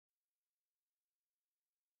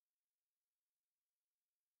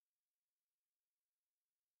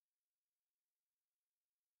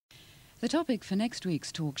The topic for next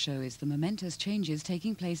week's talk show is the momentous changes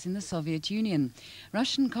taking place in the Soviet Union.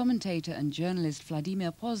 Russian commentator and journalist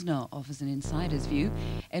Vladimir Posner offers an insider's view.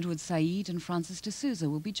 Edward Said and Francis de Souza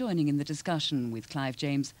will be joining in the discussion with Clive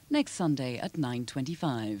James next Sunday at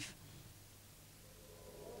 9:25.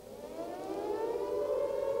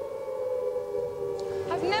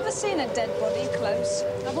 I've never seen a dead body close.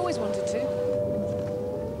 I've always wanted to.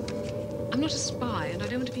 I'm not a spy, and I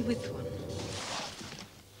don't want to be with one.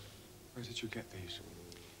 Where did you get these?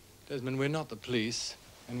 Desmond, we're not the police,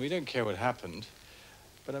 and we don't care what happened.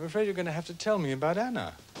 But I'm afraid you're going to have to tell me about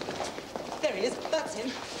Anna. There he is. That's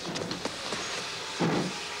him.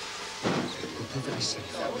 You're perfectly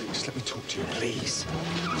safe. Just let me talk to you, please.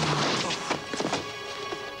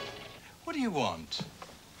 What do you want?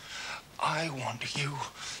 I want you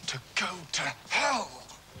to go to hell!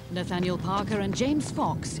 Nathaniel Parker and James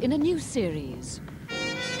Fox in a new series.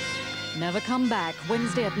 Never Come Back,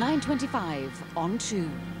 Wednesday at 9:25 on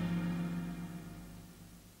 2.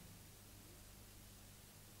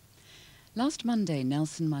 Last Monday,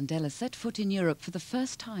 Nelson Mandela set foot in Europe for the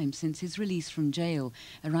first time since his release from jail,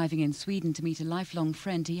 arriving in Sweden to meet a lifelong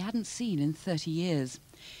friend he hadn't seen in 30 years.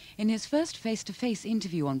 In his first face-to-face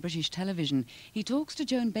interview on British television, he talks to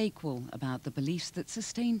Joan Bakewell about the beliefs that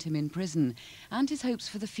sustained him in prison and his hopes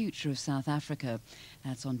for the future of South Africa.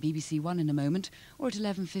 That's on BBC2 in a moment, or at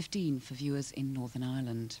 11:15 for viewers in Northern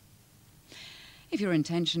Ireland. If your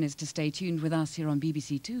intention is to stay tuned with us here on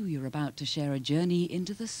BBC2, you're about to share a journey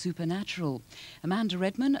into the supernatural. Amanda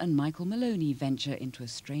Redman and Michael Maloney venture into a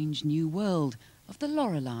strange new world of the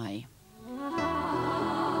Lorelei.